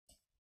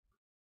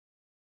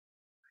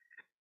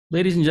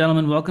Ladies and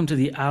gentlemen, welcome to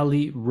the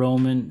Ali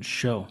Roman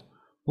Show.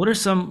 What are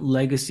some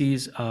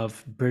legacies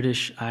of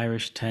British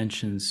Irish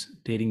tensions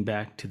dating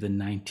back to the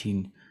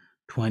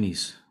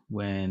 1920s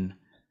when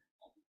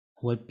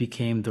what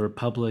became the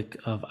Republic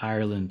of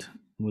Ireland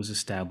was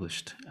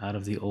established out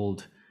of the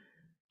old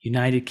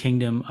United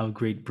Kingdom of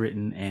Great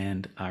Britain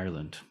and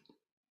Ireland?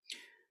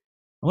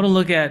 I want to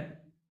look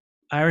at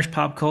Irish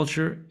pop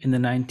culture in the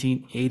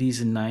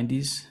 1980s and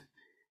 90s.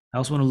 I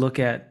also want to look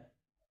at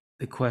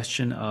the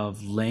question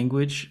of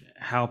language,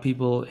 how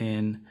people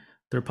in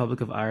the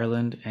Republic of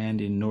Ireland and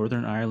in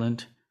Northern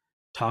Ireland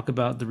talk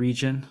about the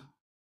region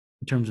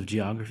in terms of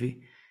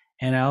geography.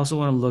 And I also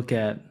want to look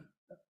at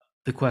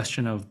the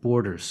question of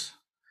borders,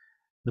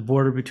 the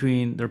border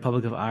between the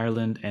Republic of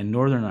Ireland and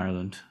Northern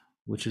Ireland,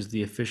 which is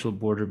the official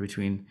border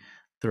between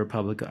the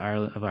Republic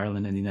of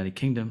Ireland and the United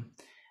Kingdom.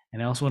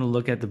 And I also want to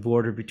look at the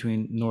border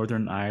between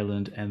Northern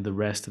Ireland and the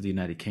rest of the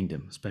United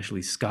Kingdom,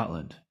 especially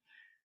Scotland.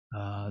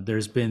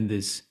 There's been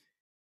this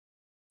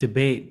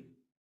debate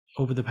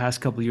over the past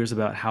couple of years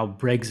about how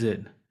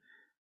Brexit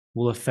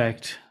will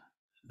affect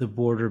the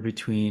border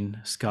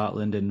between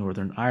Scotland and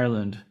Northern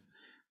Ireland,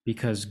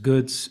 because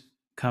goods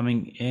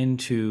coming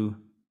into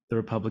the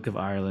Republic of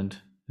Ireland,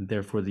 and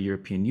therefore the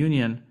European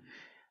Union,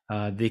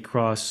 they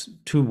cross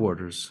two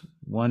borders.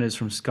 One is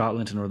from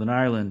Scotland to Northern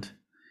Ireland,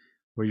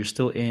 where you're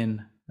still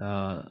in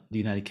the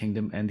United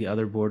Kingdom, and the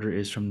other border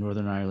is from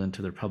Northern Ireland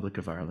to the Republic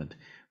of Ireland,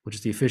 which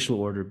is the official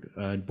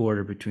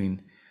border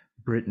between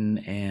Britain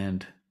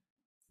and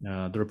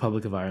the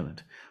Republic of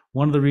Ireland.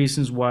 One of the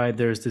reasons why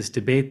there's this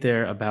debate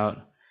there about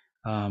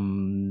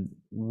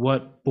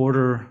what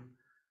border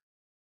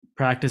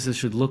practices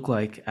should look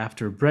like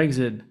after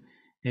Brexit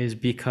is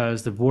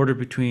because the border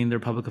between the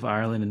Republic of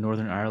Ireland and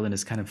Northern Ireland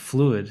is kind of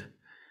fluid.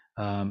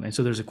 And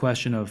so there's a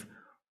question of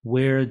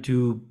where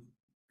do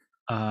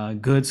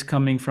goods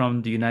coming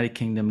from the United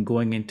Kingdom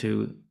going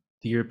into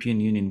the European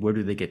Union, where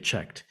do they get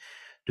checked?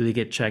 Do they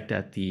get checked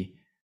at the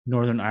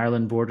Northern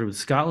Ireland border with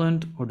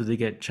Scotland, or do they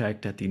get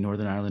checked at the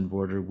Northern Ireland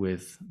border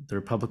with the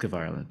Republic of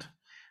Ireland?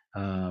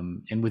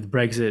 And with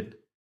Brexit,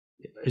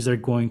 is there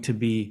going to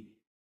be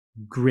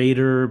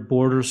greater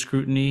border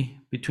scrutiny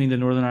between the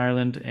Northern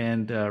Ireland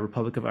and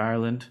Republic of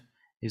Ireland?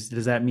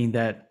 Does that mean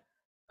that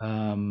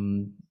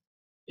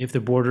if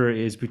the border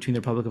is between the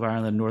Republic of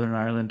Ireland and Northern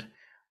Ireland,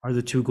 are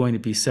the two going to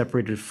be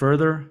separated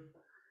further,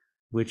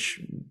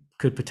 which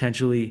could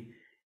potentially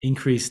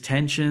increase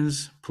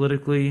tensions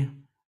politically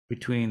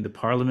between the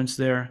parliaments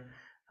there?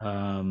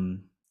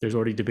 There's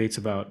already debates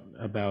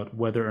about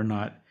whether or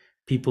not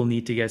people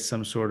need to get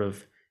some sort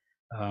of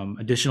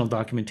additional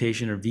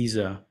documentation or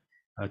visa,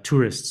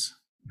 tourists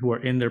who are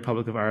in the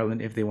Republic of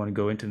Ireland if they want to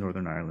go into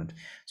Northern Ireland.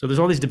 So there's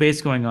all these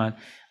debates going on,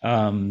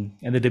 and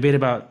the debate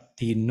about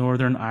the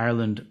Northern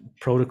Ireland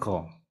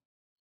Protocol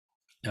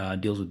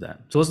deals with that.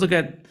 So let's look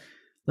at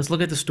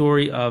the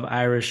story of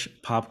Irish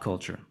pop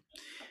culture.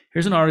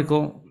 Here's an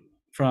article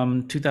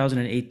from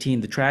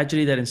 2018, The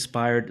Tragedy That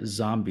Inspired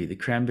Zombie, the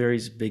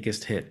Cranberries'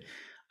 biggest hit.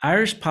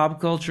 Irish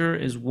pop culture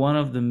is one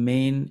of the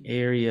main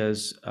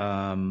areas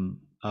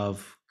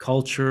of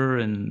culture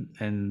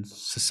and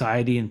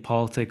society and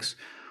politics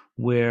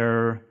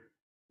where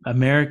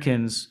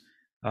Americans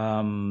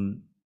have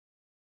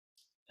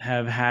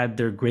had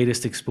their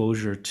greatest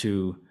exposure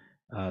to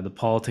the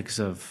politics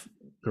of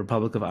the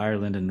Republic of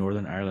Ireland and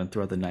Northern Ireland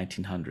throughout the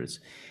 1900s.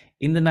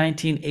 In the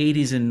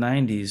 1980s and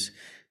 90s,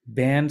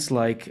 bands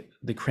like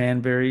the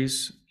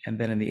Cranberries, and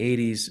then in the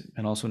 80s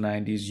and also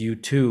 90s,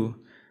 U2,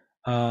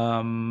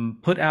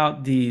 put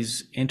out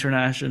these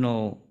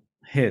international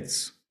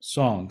hits,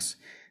 songs,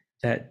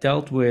 that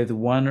dealt with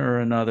one or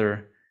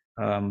another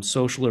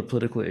social or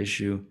political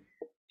issue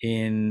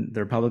in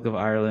the Republic of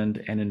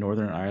Ireland and in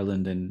Northern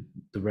Ireland and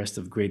the rest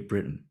of Great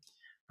Britain.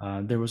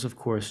 There was, of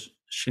course,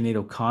 Sinead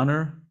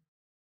O'Connor,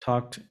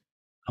 talked,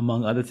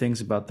 among other things,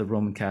 about the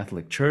Roman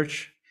Catholic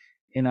Church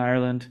in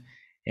Ireland,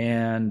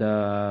 and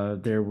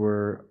there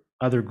were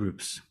other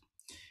groups.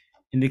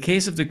 In the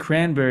case of the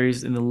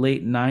Cranberries in the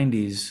late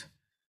 90s,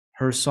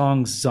 her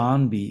song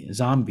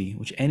Zombie,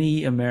 which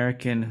any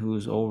American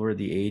who's over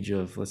the age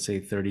of, let's say,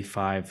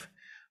 35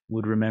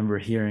 would remember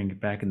hearing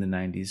back in the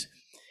 90s,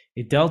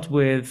 it dealt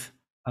with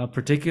a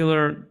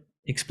particular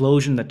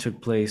explosion that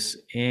took place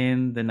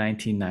in the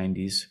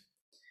 1990s,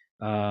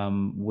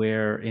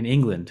 where in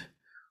England,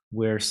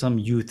 where some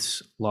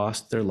youths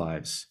lost their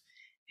lives.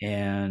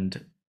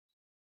 And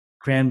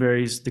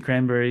the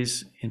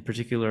Cranberries, in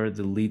particular,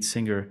 the lead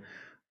singer,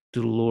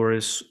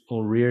 Dolores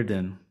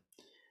O'Riordan,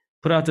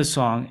 put out this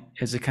song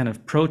as a kind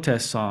of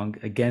protest song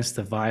against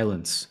the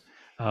violence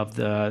of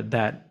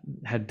that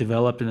had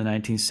developed in the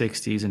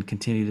 1960s and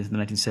continued into the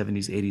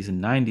 1970s, 80s,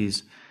 and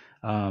 90s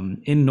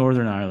in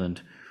Northern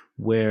Ireland,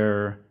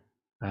 where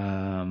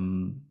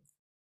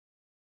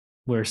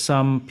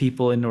some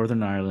people in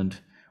Northern Ireland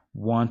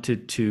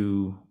wanted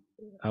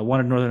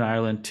Northern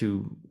Ireland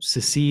to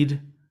secede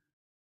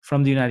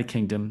from the United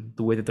Kingdom,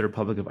 the way that the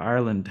Republic of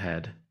Ireland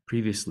had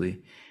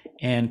previously,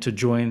 and to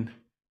join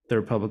the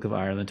Republic of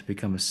Ireland to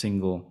become a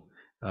single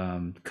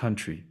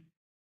country.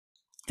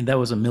 And that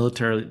was a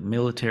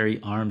military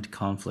armed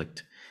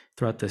conflict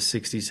throughout the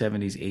 60s,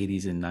 70s,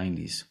 80s, and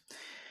 90s.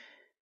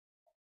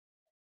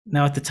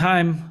 Now, at the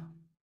time,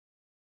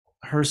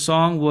 her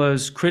song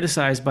was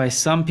criticized by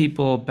some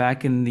people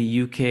back in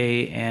the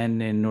UK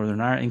and in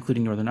Northern Ireland,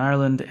 including Northern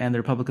Ireland and the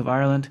Republic of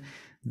Ireland.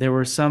 There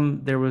was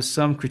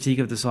some critique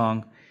of the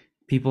song,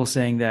 people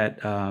saying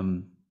that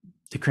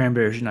the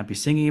Cranberries should not be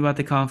singing about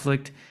the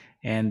conflict,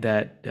 and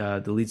that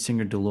the lead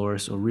singer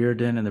Dolores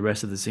O'Riordan and the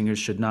rest of the singers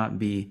should not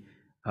be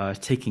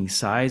taking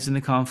sides in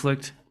the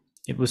conflict.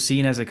 It was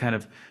seen as a kind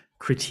of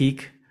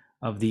critique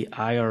of the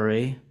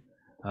IRA,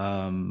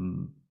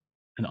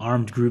 an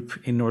armed group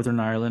in Northern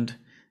Ireland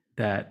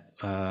that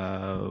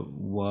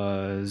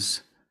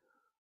was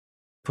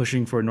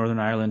pushing for Northern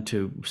Ireland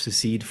to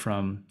secede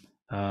from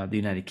the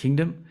United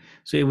Kingdom.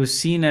 So it was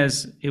seen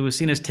as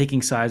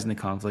taking sides in the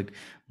conflict.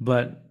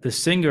 But the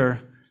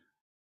singer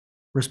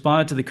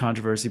responded to the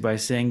controversy by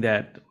saying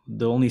that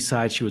the only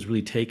side she was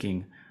really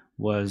taking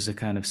was a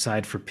kind of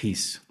side for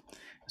peace.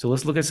 So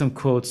let's look at some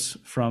quotes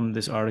from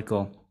this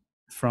article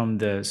from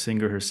the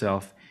singer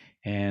herself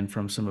and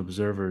from some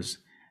observers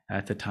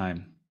at the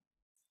time.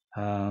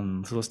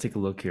 So let's take a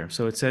look here.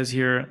 So it says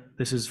here,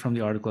 this is from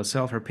the article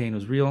itself, her pain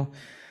was real.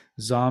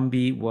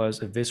 Zombie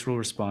was a visceral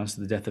response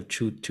to the death of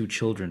two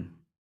children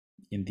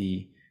in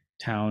the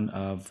town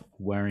of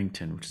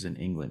Warrington, which is in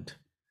England.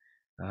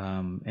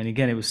 And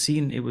again, it was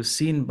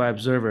seen by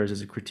observers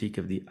as a critique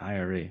of the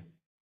IRA. And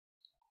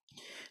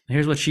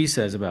here's what she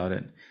says about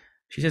it.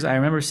 She says, I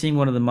remember seeing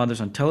one of the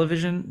mothers on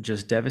television,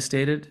 just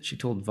devastated. She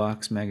told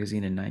Vox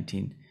magazine in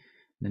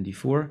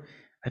 1994.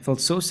 I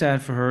felt so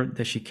sad for her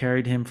that she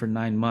carried him for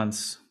 9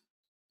 months.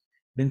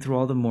 Been through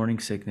all the morning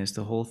sickness,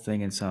 the whole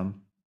thing, and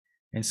some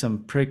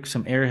prick,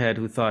 some airhead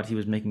who thought he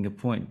was making a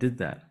point did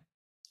that.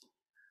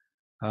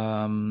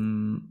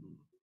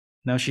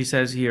 Now she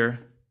says here,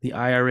 the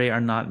IRA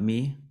are not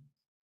me.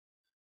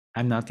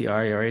 I'm not the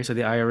IRA. So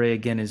the IRA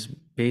again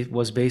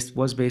was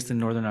based in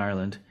Northern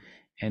Ireland,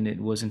 and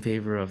it was in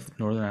favor of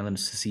Northern Ireland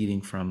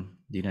seceding from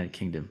the United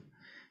Kingdom.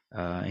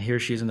 Here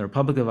she is in the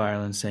Republic of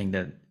Ireland saying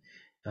that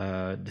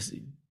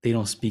they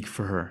don't speak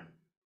for her,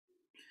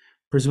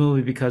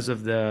 presumably because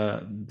of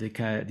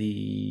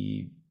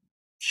the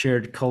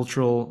shared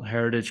cultural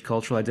heritage,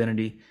 cultural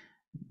identity.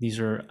 These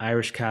are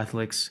Irish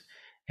Catholics,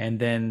 and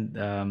then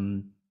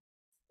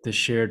the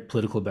shared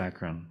political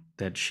background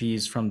that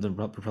she's from the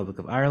Republic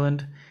of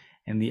Ireland,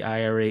 and the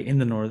IRA in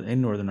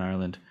Northern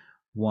Ireland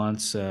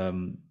wants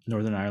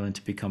Northern Ireland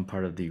to become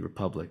part of the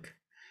Republic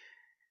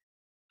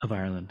of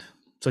Ireland.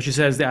 So she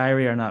says, the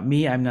IRA are not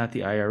me, I'm not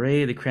the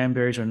IRA, the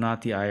Cranberries are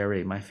not the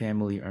IRA, my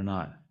family are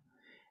not.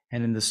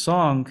 And in the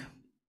song,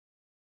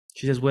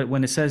 she says,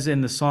 when it says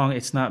in the song,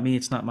 it's not me,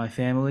 it's not my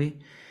family,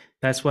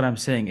 that's what I'm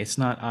saying. It's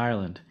not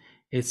Ireland.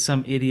 It's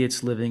some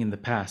idiots living in the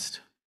past.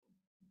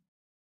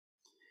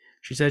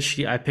 She said,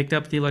 I picked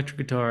up the electric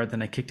guitar,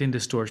 then I kicked in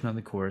distortion on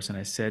the chorus, and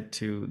I said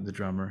to the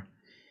drummer,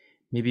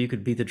 maybe you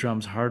could beat the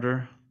drums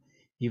harder.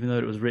 Even though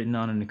it was written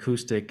on an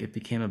acoustic, it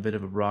became a bit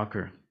of a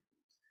rocker.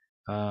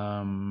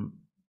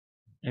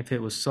 If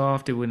it was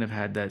soft, it wouldn't have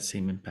had that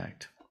same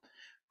impact.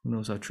 Who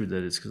knows how true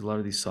that is, because a lot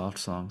of these soft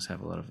songs have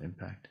a lot of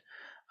impact.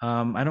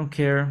 I don't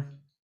care.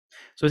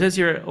 So it says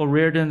here,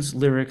 O'Riordan's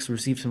lyrics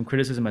received some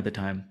criticism at the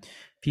time.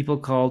 People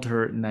called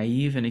her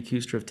naive and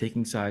accused her of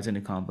taking sides in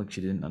a conflict she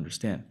didn't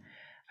understand.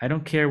 I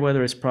don't care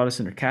whether it's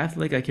Protestant or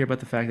Catholic. I care about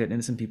the fact that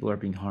innocent people are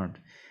being harmed.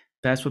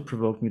 That's what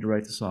provoked me to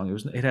write the song.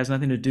 It has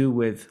nothing to do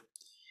with.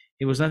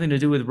 It was nothing to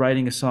do with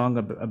writing a song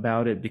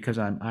about it because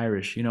I'm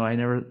Irish. You know, I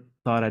never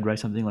thought I'd write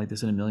something like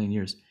this in a million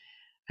years.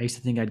 I used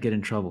to think I'd get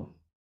in trouble.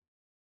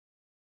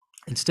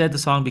 Instead, the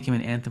song became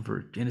an anthem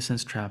for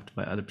innocents trapped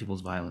by other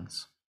people's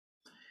violence.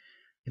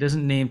 It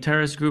doesn't name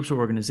terrorist groups or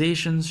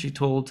organizations, she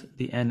told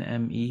the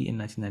NME in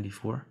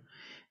 1994.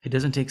 It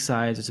doesn't take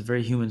sides. It's a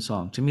very human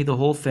song. To me, the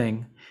whole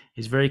thing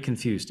is very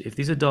confused. If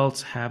these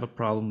adults have a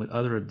problem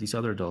with these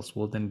other adults,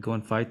 well, then go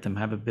and fight them.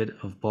 Have a bit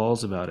of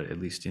balls about it, at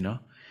least, you know?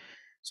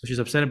 So she's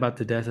upset about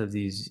the death of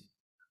these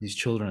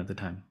children at the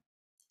time.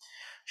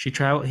 The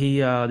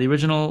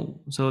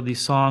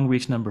song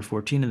reached number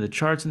 14 in the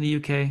charts in the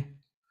UK.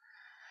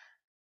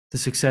 The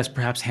success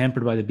perhaps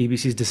hampered by the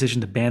BBC's decision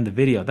to ban the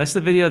video. That's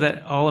the video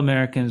that all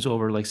Americans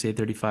over, like, say,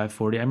 35,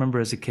 40, I remember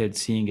as a kid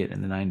seeing it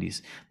in the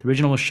 90s. The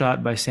original was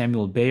shot by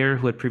Samuel Bayer,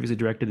 who had previously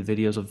directed the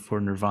videos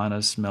for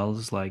Nirvana's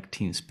Smells Like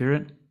Teen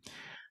Spirit.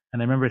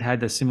 And I remember it had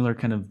that similar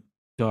kind of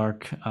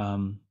dark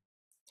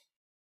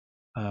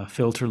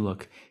filter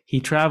look. He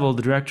traveled,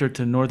 the director,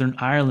 to Northern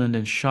Ireland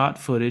and shot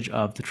footage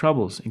of the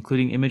Troubles,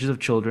 including images of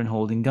children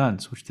holding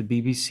guns, which the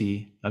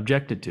BBC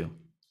objected to.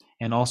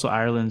 And also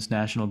Ireland's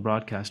national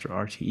broadcaster,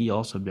 RTE,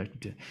 also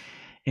objected to.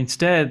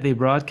 Instead, they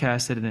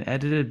broadcasted an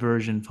edited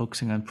version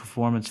focusing on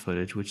performance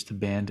footage, which the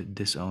band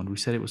disowned. We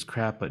said it was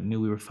crap, but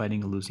knew we were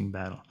fighting a losing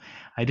battle.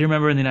 I do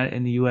remember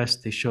in the US,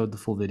 they showed the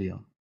full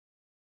video.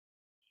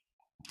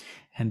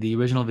 And the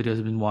original videos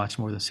have been watched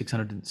more than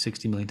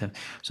 660 million times.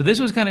 So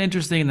this was kind of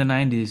interesting in the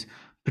 90s,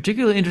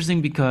 particularly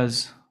interesting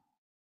because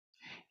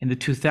in the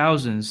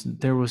 2000s,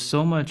 there was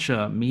so much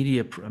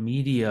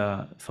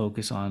media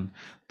focus on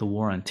the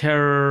war on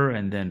terror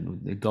and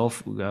then the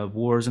Gulf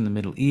wars in the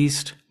Middle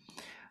East,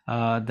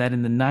 that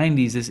in the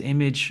 90s, this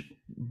image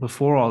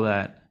before all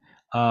that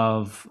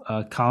of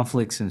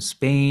conflicts in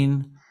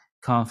Spain,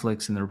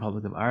 conflicts in the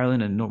Republic of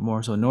Ireland, and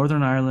more so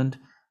Northern Ireland,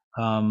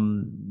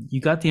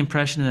 you got the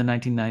impression in the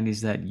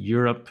 1990s that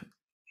Europe,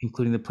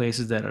 including the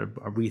places that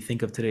we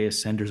think of today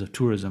as centers of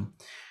tourism,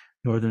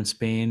 Northern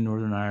Spain,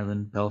 Northern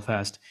Ireland,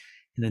 Belfast,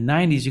 in the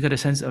 90s, you got a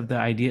sense of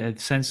a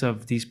sense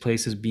of these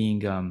places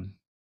being,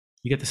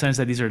 you get the sense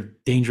that these are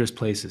dangerous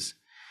places,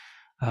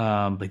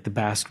 like the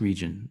Basque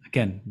region,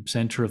 again,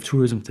 center of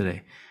tourism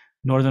today.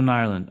 Northern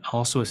Ireland,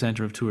 also a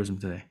center of tourism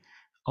today.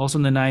 Also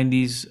in the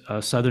 90s,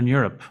 Southern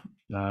Europe,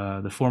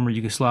 the former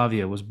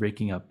Yugoslavia was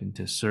breaking up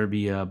into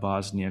Serbia,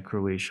 Bosnia,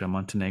 Croatia,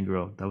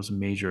 Montenegro. That was a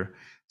major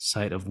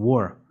site of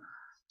war.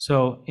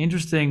 So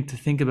interesting to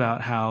think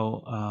about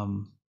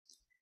how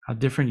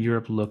different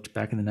Europe looked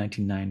back in the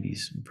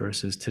 1990s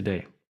versus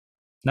today.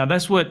 Now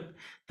that's what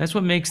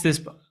makes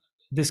this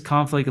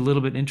conflict a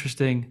little bit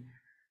interesting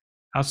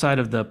outside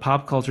of the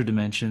pop culture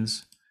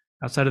dimensions,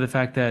 outside of the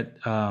fact that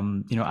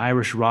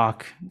Irish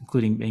rock,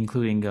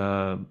 including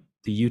the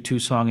U2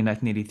 song in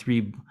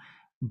 1983,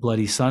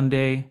 "Bloody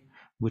Sunday,"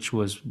 which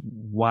was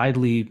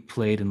widely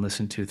played and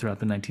listened to throughout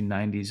the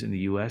 1990s in the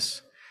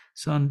U.S.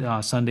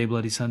 Sunday,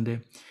 Bloody Sunday,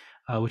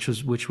 which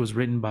was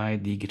written by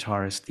the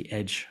guitarist The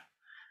Edge,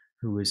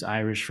 who is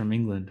Irish from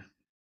England.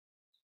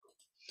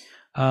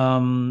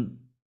 Um,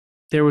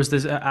 there was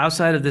this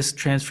outside of this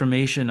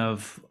transformation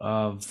of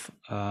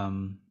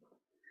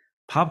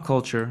pop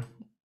culture,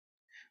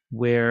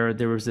 where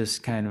there was this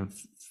kind of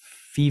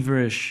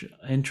feverish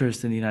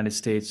interest in the United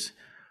States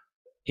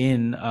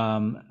in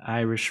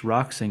Irish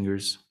rock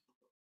singers.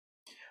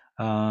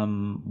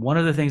 One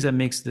of the things that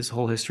makes this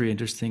whole history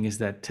interesting is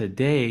that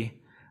today,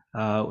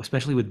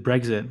 especially with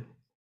Brexit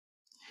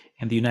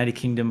and the United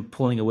Kingdom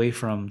pulling away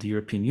from the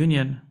European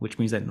Union, which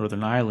means that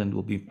Northern Ireland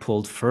will be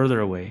pulled further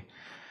away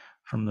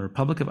from the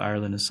Republic of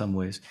Ireland in some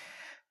ways.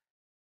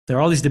 There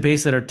are all these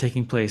debates that are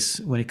taking place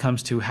when it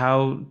comes to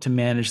how to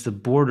manage the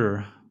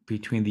border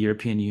between the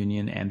European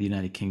Union and the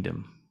United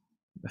Kingdom.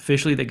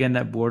 Officially, again,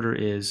 that border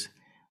is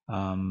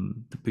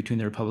between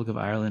the Republic of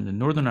Ireland and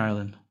Northern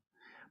Ireland,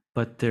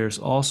 but there's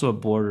also a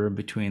border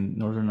between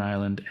Northern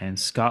Ireland and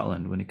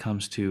Scotland when it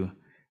comes to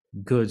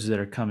goods that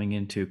are coming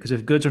into, because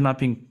if goods are not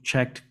being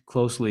checked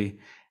closely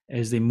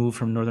as they move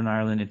from Northern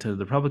Ireland into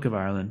the Republic of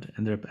Ireland,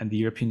 and the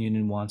European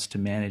Union wants to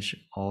manage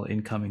all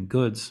incoming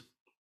goods,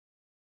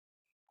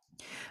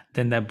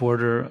 then that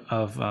border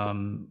of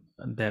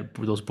that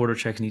those border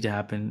checks need to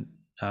happen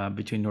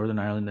between Northern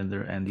Ireland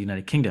and the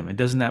United Kingdom. And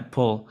doesn't that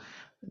pull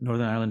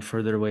Northern Ireland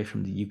further away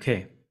from the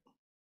UK?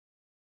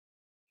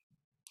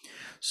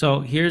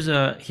 So here's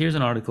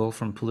an article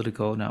from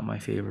Politico, not my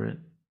favorite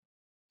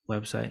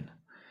website,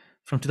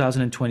 from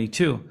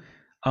 2022.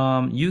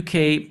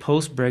 UK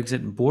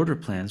post-Brexit border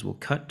plans will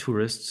cut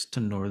tourists to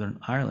Northern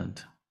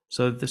Ireland.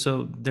 So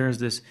there was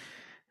this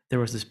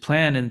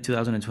plan in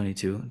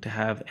 2022 to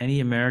have any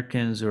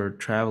Americans or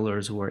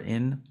travelers who are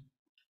in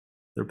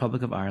the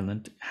Republic of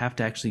Ireland have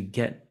to actually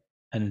get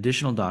an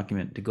additional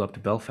document to go up to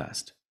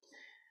Belfast.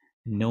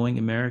 Knowing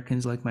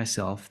Americans like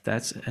myself,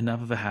 that's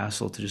enough of a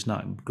hassle to just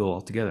not go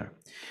altogether.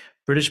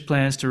 British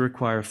plans to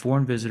require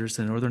foreign visitors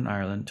to Northern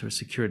Ireland to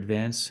secure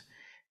advance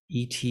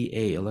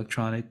ETA,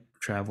 electronic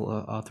travel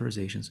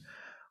authorizations,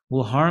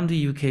 will harm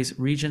the UK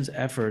region's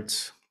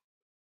efforts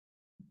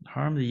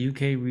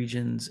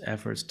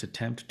to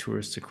tempt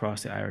tourists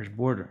across the Irish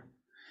border.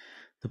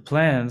 The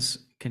plans,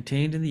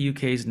 contained in the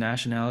UK's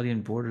Nationality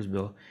and Borders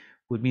Bill,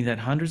 would mean that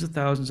hundreds of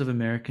thousands of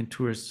American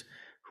tourists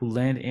who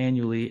land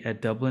annually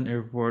at Dublin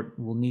Airport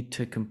will need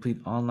to complete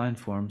online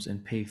forms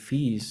and pay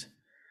fees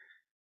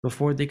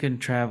before they can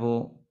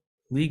travel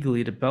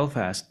legally to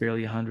Belfast,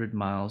 barely 100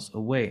 miles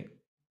away.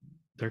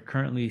 They're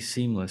currently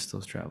seamless,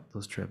 those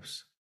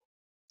trips.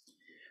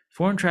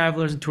 Foreign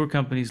travelers and tour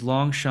companies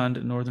long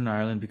shunned Northern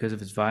Ireland because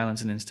of its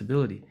violence and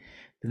instability.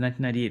 The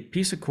 1998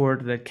 peace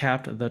accord that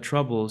capped the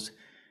Troubles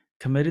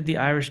committed the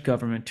Irish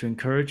government to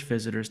encourage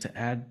visitors to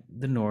add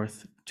the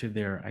North to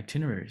their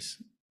itineraries.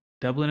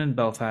 Dublin and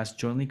Belfast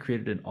jointly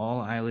created an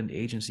all-island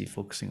agency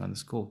focusing on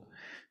this goal,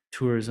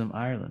 Tourism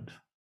Ireland.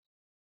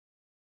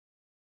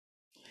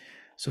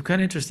 So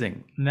kind of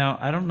interesting. Now,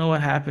 I don't know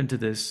what happened to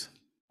this.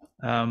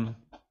 I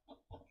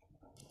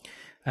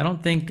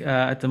don't think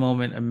at the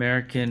moment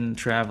American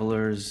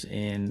travelers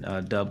in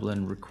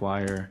Dublin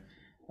require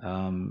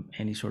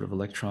any sort of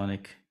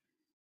electronic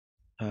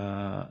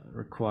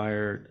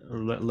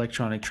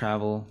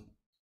travel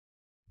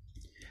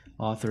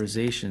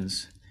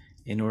authorizations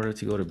in order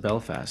to go to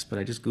Belfast. But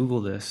I just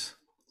Googled this,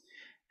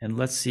 and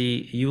let's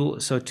see.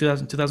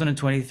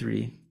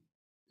 2023,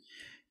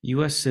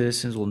 U.S.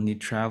 citizens will need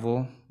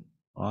travel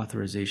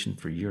authorization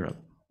for Europe.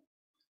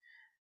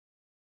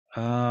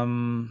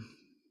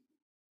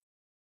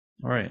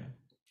 All right.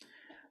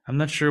 I'm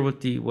not sure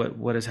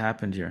what has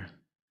happened here.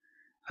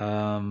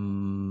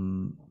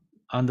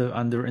 in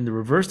the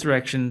reverse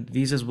direction,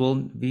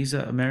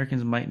 visa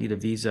Americans might need a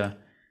visa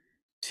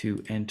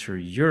to enter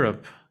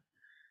Europe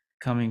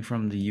coming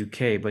from the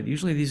UK, but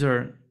usually these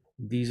are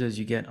visas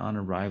you get on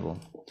arrival.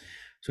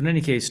 So in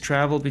any case,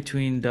 travel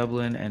between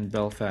Dublin and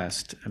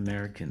Belfast,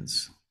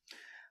 Americans.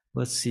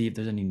 Let's see if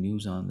there's any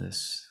news on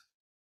this.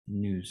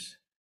 News.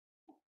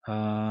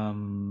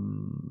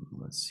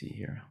 Let's see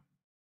here.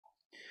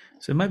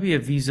 So it might be a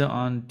visa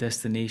on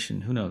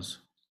destination. Who knows?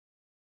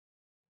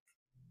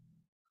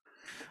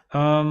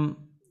 Um,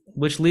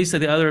 which leads to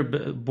the other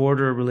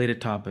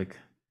border-related topic.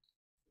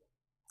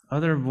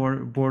 Other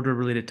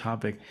border-related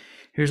topic.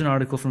 Here's an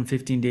article from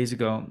 15 days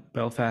ago.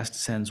 Belfast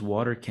sends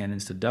water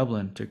cannons to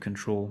Dublin to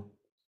control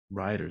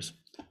rioters.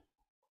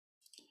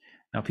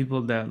 Now,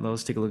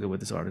 let's take a look at what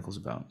this article is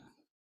about.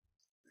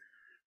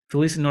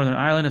 Police in Northern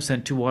Ireland have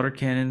sent 2 water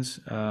cannons.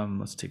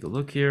 Let's take a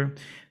look here.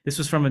 This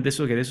was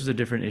a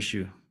different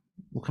issue.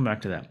 We'll come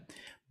back to that.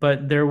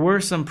 But there were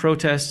some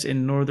protests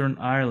in Northern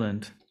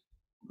Ireland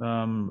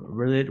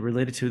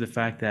related to the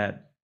fact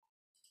that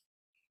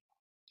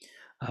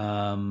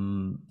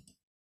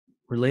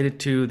related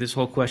to this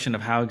whole question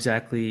of how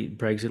exactly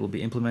Brexit will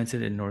be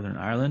implemented in Northern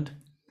Ireland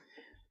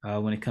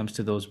when it comes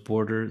to those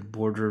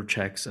border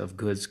checks of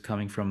goods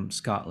coming from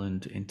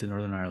Scotland into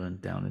Northern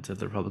Ireland down into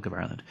the Republic of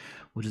Ireland,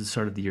 which is the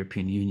start of the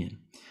European Union.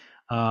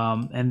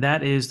 And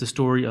that is the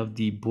story of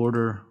the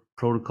border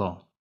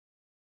protocol.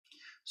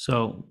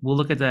 So we'll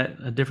look at that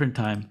a different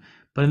time.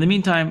 But in the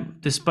meantime,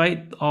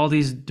 despite all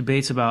these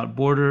debates about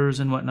borders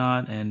and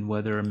whatnot, and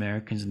whether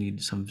Americans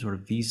need some sort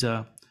of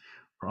visa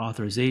or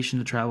authorization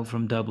to travel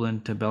from Dublin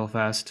to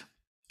Belfast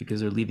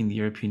because they're leaving the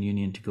European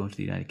Union to go into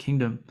the United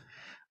Kingdom,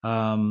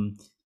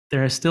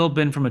 there has still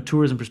been, from a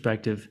tourism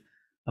perspective,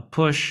 a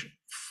push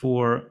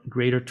for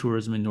greater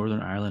tourism in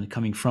Northern Ireland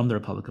coming from the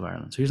Republic of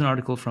Ireland. So here's an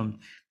article from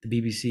the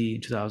BBC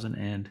in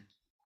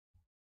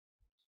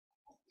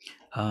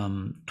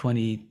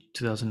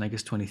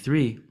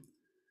 2023,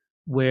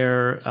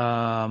 where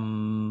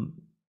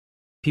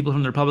people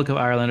from the Republic of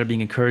Ireland are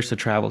being encouraged to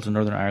travel to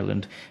Northern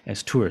Ireland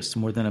as tourists.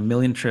 More than 1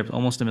 million trips,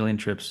 almost 1 million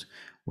trips,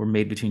 were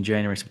made between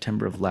January and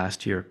September of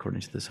last year, according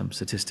to some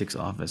statistics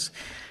office.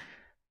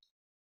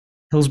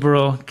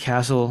 Hillsborough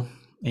Castle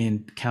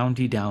in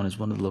County Down is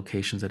one of the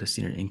locations that has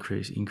seen an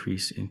increase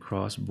in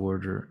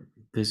cross-border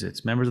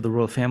visits. Members of the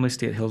royal family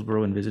stay at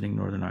Hillsborough when visiting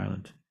Northern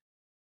Ireland.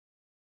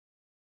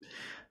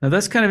 Now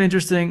that's kind of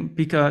interesting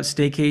because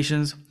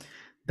staycations.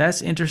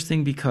 That's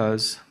interesting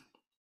because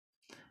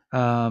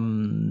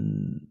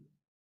tourism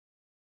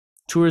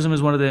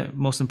is one of the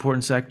most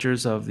important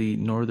sectors of the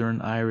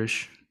Northern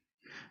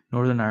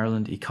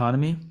Ireland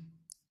economy.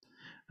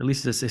 At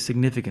least it's a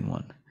significant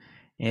one,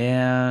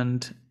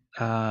 and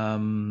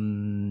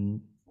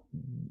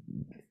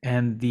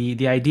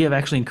the idea of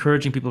actually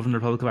encouraging people from the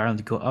Republic of Ireland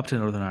to go up to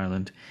Northern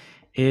Ireland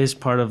is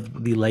part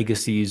of the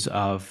legacies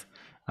of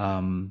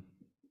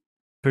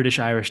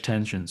British-Irish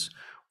tensions,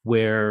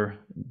 where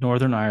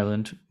Northern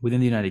Ireland, within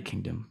the United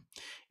Kingdom,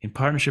 in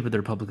partnership with the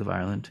Republic of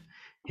Ireland,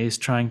 is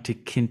trying to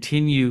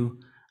continue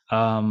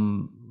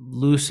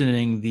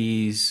loosening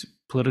these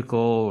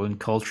political and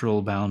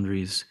cultural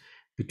boundaries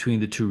between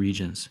the two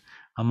regions,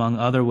 among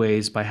other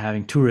ways by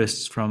having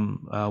tourists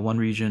from one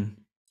region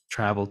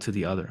travel to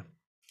the other.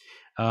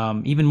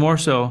 Even more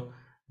so,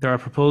 there are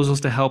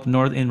proposals to help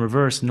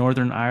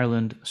Northern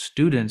Ireland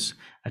students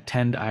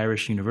attend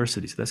Irish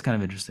universities. So that's kind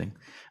of interesting.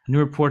 A new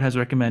report has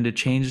recommended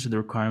changes to the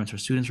requirements for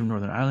students from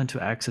Northern Ireland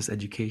to access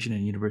education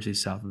in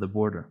universities south of the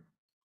border.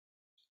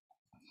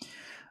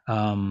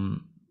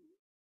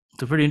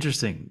 So pretty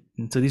interesting.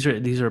 And so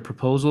these are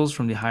proposals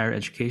from the Higher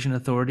Education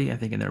Authority, I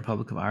think, in the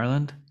Republic of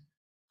Ireland.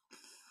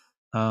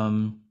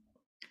 And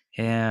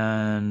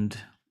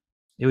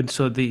it would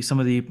some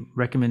of the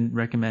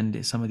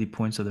recommend some of the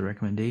points of the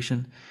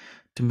recommendation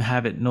to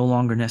have it no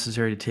longer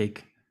necessary to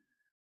take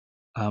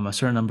a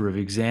certain number of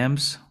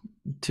exams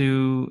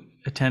to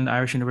attend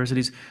Irish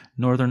universities.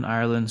 Northern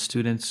Ireland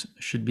students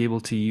should be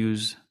able to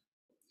use,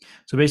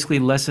 so basically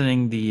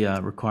lessening the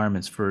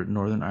requirements for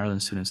Northern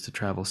Ireland students to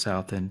travel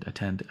south and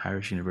attend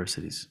Irish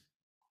universities.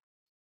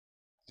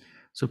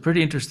 So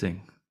pretty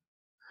interesting.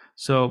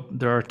 So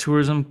there are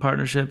tourism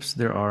partnerships,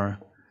 there are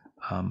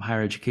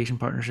higher education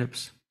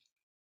partnerships.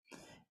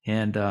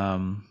 And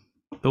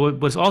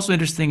but what's also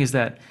interesting is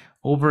that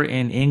over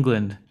in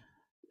England,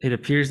 it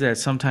appears that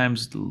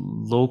sometimes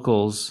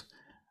locals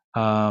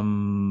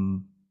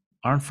aren't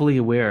fully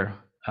aware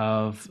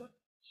of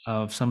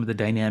some of the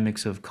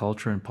dynamics of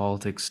culture and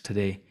politics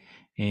today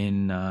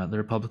in the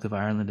Republic of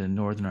Ireland and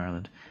Northern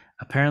Ireland.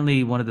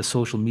 Apparently, one of the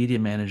social media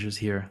managers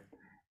here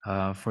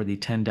for the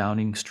 10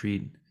 Downing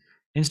Street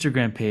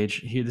Instagram page,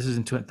 here, this is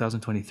in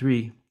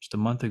 2023, just a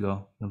month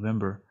ago,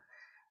 November.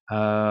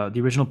 The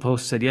original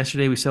post said,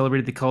 "Yesterday we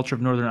celebrated the culture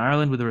of Northern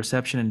Ireland with a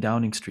reception in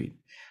Downing Street.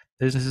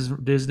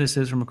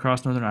 Businesses from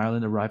across Northern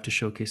Ireland arrived to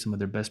showcase some of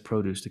their best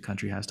produce the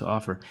country has to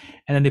offer."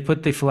 And then they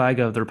put the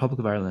flag of the Republic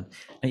of Ireland.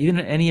 And even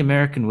any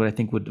American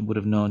would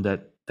have known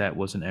that that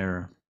was an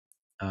error,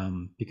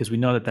 because we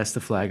know that that's the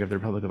flag of the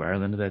Republic of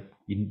Ireland, that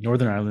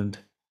Northern Ireland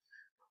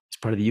It's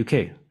part of the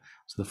UK,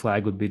 so the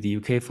flag would be the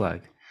UK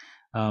flag.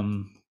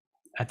 Um,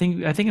 I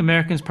think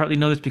Americans partly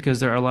know this because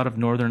there are a lot of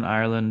Northern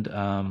Ireland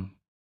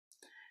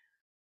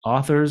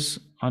authors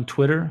on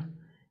Twitter,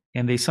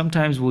 and they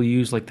sometimes will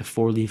use like the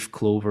four-leaf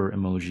clover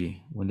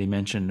emoji when they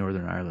mention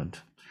Northern Ireland.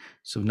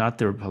 So not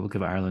the Republic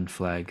of Ireland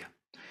flag.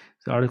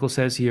 The article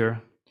says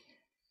here,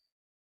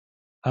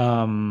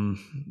 some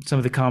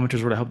of the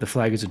commenters wrote, I hope the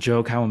flag is a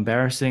joke. How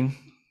embarrassing.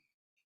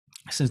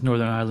 Since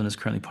Northern Ireland is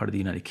currently part of the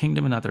United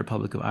Kingdom and not the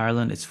Republic of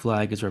Ireland, its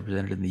flag is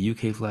represented in the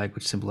UK flag,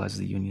 which symbolizes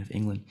the Union of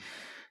England,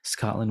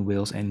 Scotland,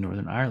 Wales, and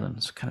Northern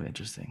Ireland. So kind of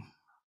interesting.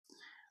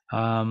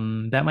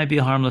 That might be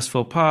a harmless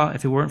faux pas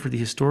if it weren't for the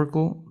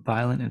historical,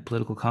 violent, and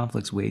political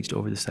conflicts waged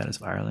over the status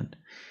of Ireland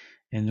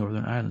and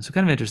Northern Ireland. So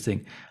kind of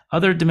interesting.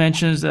 Other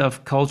dimensions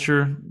of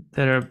culture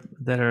that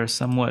are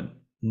somewhat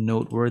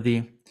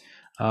noteworthy.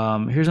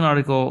 Here's an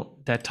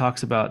article that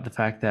talks about the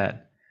fact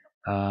that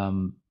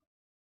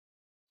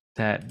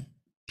that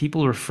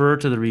people refer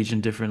to the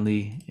region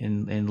differently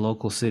in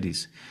local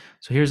cities.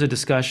 So here's a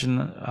discussion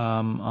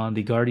on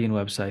the Guardian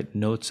website,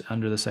 notes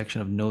under the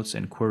section of notes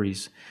and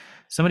queries.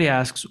 Somebody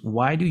asks,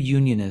 why do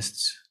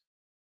unionists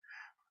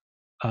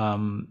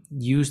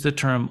use the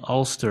term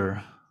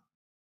Ulster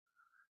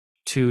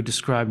to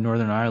describe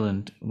Northern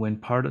Ireland when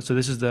part of, so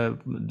this is the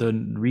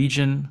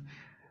region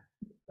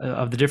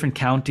of the different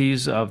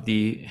counties of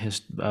the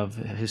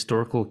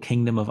historical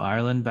Kingdom of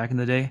Ireland back in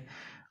the day.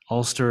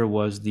 Ulster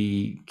was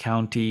the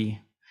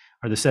county,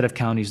 or the set of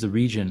counties, the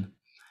region,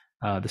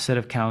 the set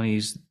of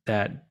counties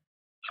that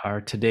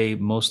are today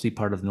mostly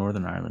part of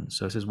Northern Ireland.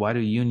 So it says, why do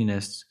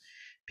unionists,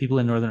 people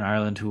in Northern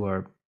Ireland who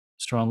are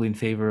strongly in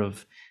favor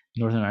of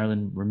Northern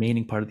Ireland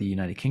remaining part of the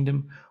United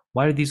Kingdom,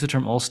 why did they use the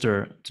term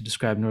Ulster to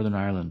describe Northern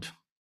Ireland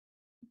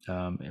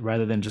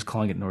rather than just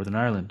calling it Northern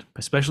Ireland?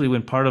 Especially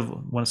when part of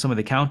some of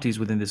the counties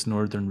within this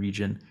northern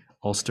region,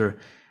 Ulster,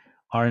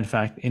 are in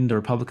fact in the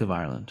Republic of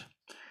Ireland.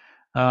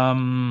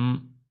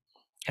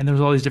 And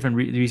there's all these different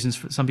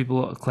reasons. Some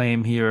people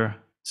claim here,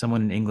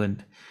 someone in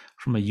England,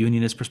 from a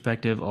unionist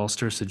perspective,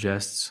 Ulster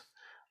suggests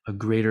a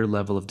greater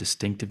level of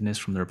distinctiveness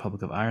from the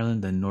Republic of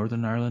Ireland than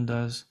Northern Ireland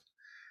does.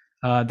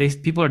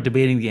 People are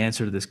debating the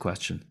answer to this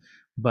question,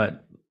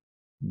 but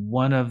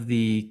one of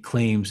the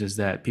claims is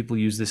that people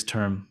use this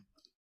term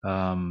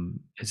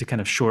as a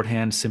kind of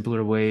shorthand,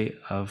 simpler way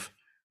of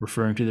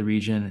referring to the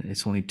region.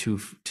 It's only two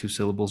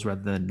syllables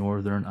rather than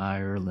Northern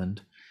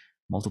Ireland,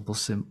 multiple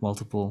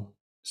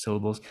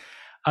syllables.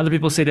 Other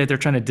people say that they're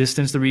trying to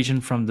distance the region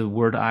from the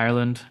word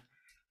Ireland.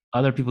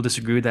 Other people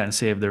disagree with that and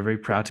say they're very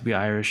proud to be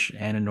Irish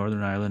and in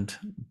Northern Ireland,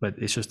 but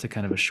it's just a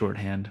kind of a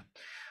shorthand.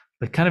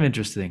 But kind of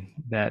interesting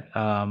that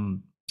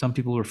some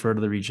people refer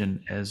to the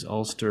region as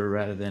Ulster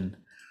rather than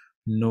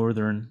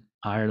Northern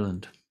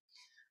Ireland.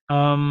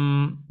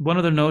 One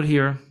other note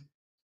here,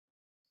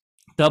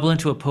 Dublin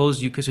to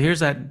oppose UK. So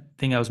here's that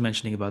thing I was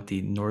mentioning about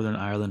the Northern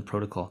Ireland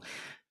Protocol.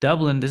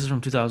 Dublin, this is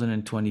from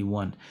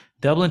 2021.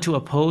 Dublin to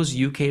oppose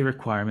UK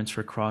requirements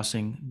for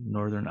crossing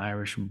Northern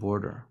Irish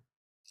border.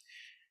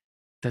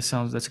 That's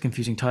a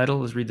confusing title.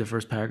 Let's read the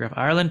first paragraph.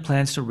 Ireland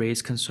plans to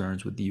raise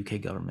concerns with the UK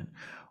government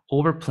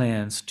over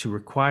plans to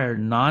require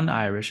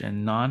non-Irish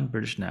and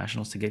non-British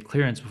nationals to get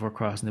clearance before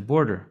crossing the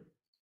border.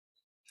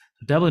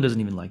 Dublin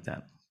doesn't even like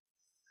that.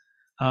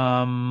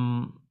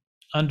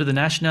 Under the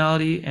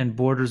Nationality and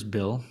Borders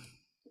Bill,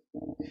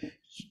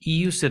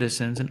 EU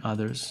citizens and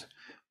others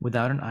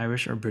without an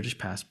Irish or British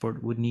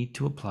passport would need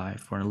to apply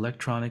for an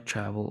electronic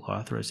travel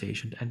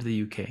authorization to enter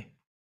the UK,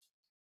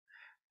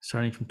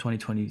 starting from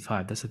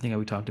 2025. That's the thing that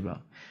we talked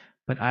about.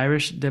 But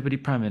Irish Deputy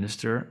Prime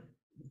Minister,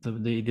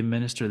 the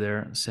minister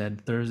there,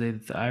 said Thursday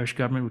that the Irish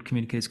government would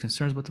communicate its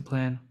concerns about the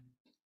plan.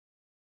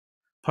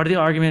 Part of the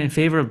argument in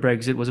favor of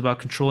Brexit was about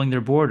controlling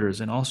their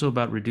borders and also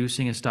about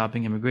reducing and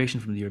stopping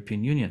immigration from the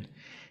European Union.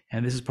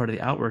 And this is part of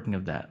the outworking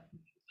of that.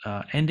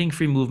 Ending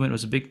free movement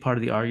was a big part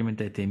of the argument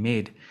that they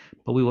made,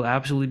 but we will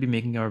absolutely be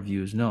making our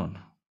views known.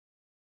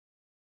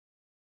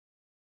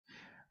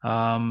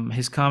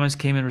 His comments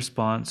came in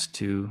response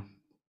to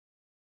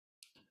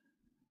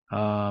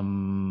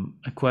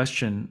a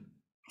question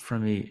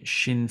from a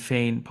Sinn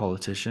Féin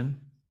politician,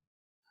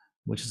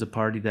 which is a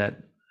party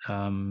that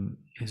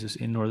is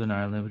in Northern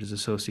Ireland, which is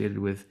associated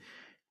with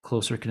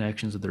closer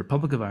connections with the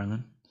Republic of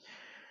Ireland,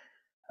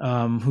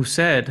 who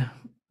said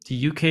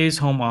the UK's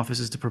Home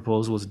Office's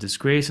proposal was a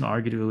disgrace and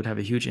argued it would have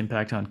a huge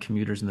impact on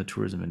commuters in the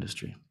tourism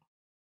industry.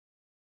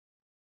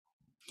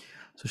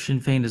 So Sinn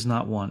Féin does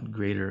not want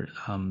greater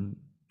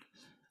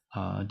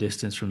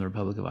distance from the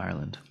Republic of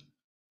Ireland.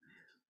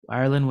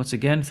 Ireland once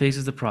again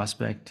faces the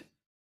prospect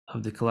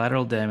of the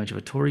collateral damage of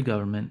a Tory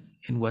government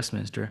in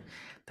Westminster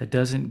that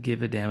doesn't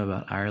give a damn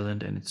about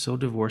Ireland, and it's so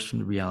divorced from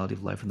the reality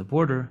of life on the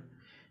border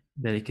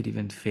that it could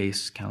even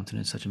face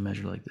countenance such a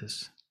measure like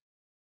this.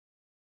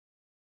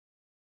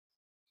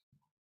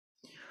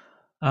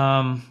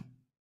 And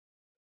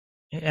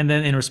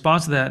then in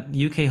response to that,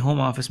 UK Home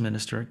Office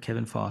Minister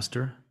Kevin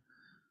Foster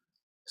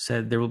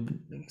said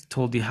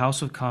told the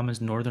House of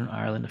Commons Northern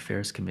Ireland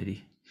Affairs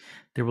Committee,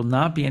 there will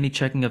not be any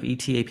checking of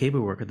ETA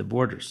paperwork at the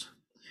borders.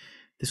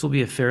 This will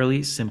be a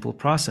fairly simple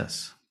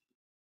process.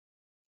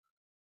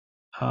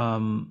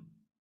 So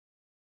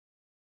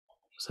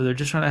they're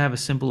just trying to have a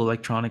simple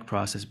electronic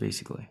process,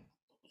 basically.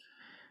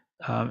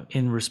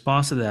 In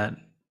response to that,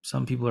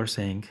 some people are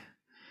saying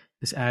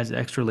this adds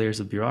extra layers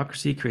of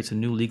bureaucracy, creates a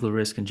new legal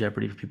risk and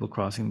jeopardy for people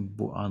crossing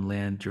on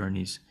land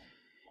journeys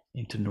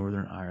into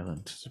Northern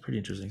Ireland. It's pretty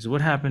interesting. So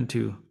what happened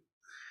to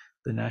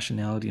the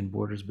Nationality and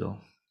Borders Bill?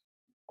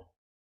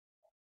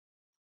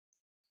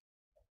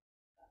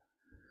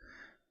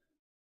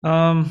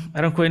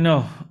 I don't quite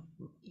know,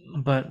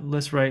 but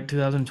let's write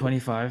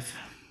 2025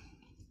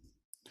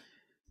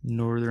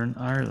 Northern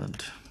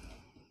Ireland.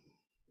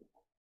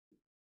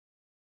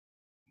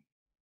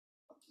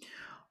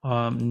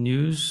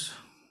 News.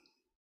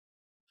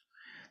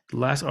 The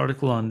last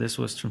article on this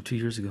was from 2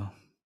 years ago,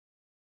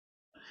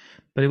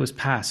 but it was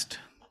passed.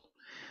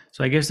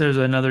 So I guess there's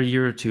another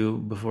year or two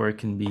before it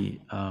can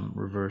be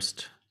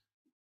reversed.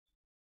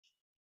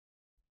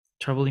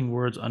 Troubling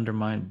words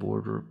undermine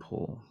border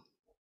poll.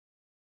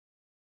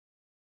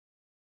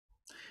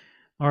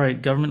 All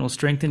right, government will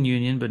strengthen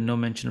union, but no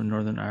mention of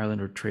Northern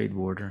Ireland or trade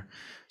border.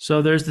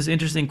 So there's this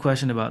interesting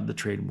question about the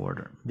trade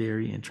border.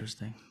 Very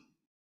interesting.